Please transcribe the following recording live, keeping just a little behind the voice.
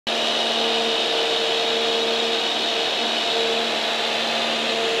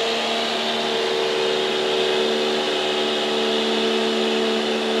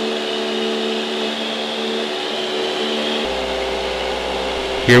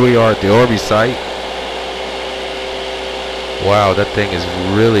Here we are at the Orby site. Wow, that thing is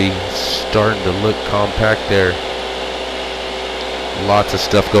really starting to look compact there. Lots of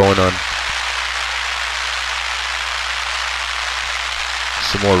stuff going on.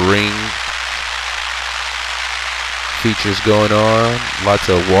 Some more ring features going on. Lots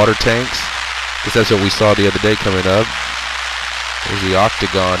of water tanks. Because that's what we saw the other day coming up. There's the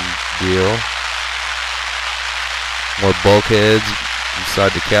octagon deal. More bulkheads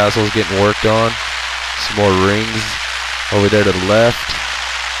inside the castles getting worked on. Some more rings over there to the left.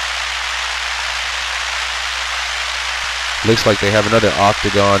 Looks like they have another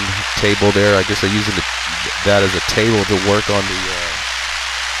octagon table there. I guess they're using that as a table to work on the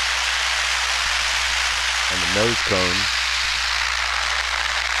nose cone.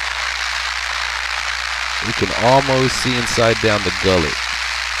 You can almost see inside down the gullet.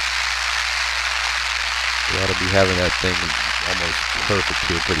 We ought to be having that thing almost perfect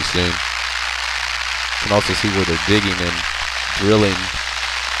here pretty soon. You can also see where they're digging and drilling,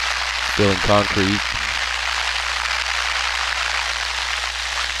 filling concrete.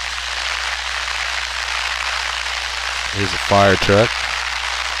 Here's a fire truck,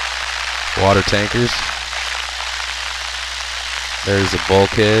 water tankers. There's the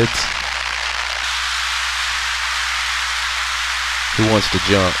bulkheads. Who wants to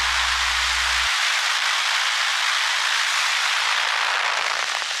jump?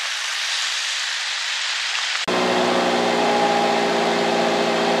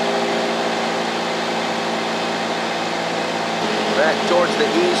 Back towards the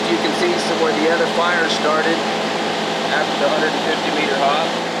east, you can see somewhere the other fire started after the 150-meter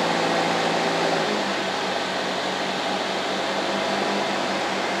hop.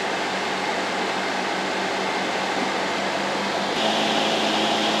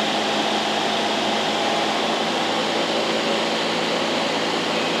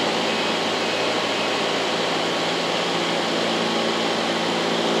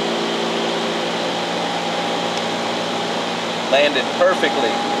 Landed perfectly.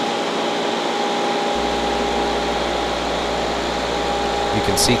 You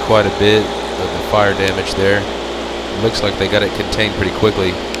can see quite a bit of the fire damage there. It looks like they got it contained pretty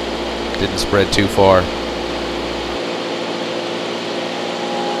quickly. Didn't spread too far.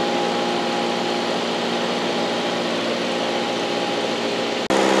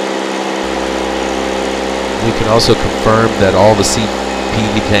 We can also confirm that all the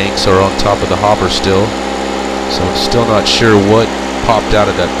CPV tanks are on top of the hopper still. So I'm still not sure what popped out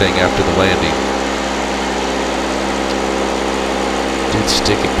of that thing after the landing. Did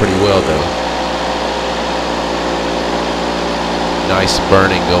stick it pretty well though. Nice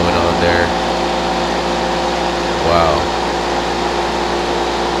burning going on there. Wow.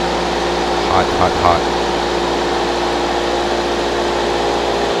 Hot, hot, hot.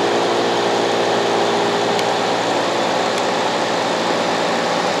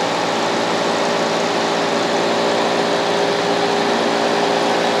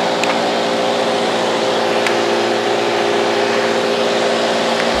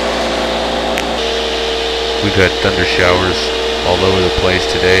 We've had thunder showers all over the place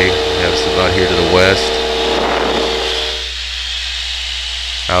today. We have some out here to the west,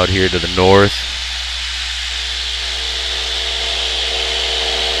 out here to the north,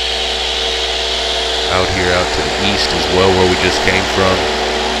 out here out to the east as well, where we just came from.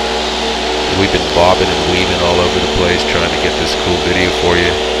 We've been bobbing and weaving all over the place trying to get this cool video for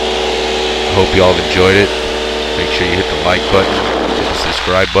you. I hope you all have enjoyed it. Make sure you hit the like button, hit the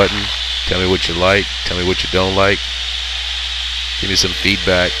subscribe button. Tell me what you like, tell me what you don't like. Give me some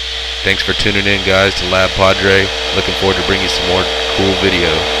feedback. Thanks for tuning in, guys, to Lab Padre. Looking forward to bringing you some more cool video.